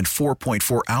 Americans spend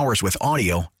 4.4 hours with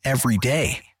audio every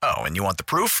day. Oh, and you want the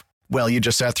proof? Well, you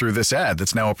just sat through this ad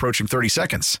that's now approaching 30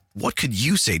 seconds. What could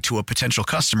you say to a potential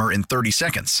customer in 30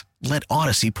 seconds? Let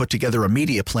Odyssey put together a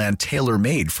media plan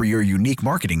tailor-made for your unique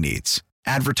marketing needs.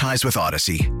 Advertise with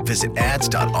Odyssey. Visit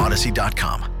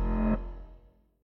ads.odyssey.com.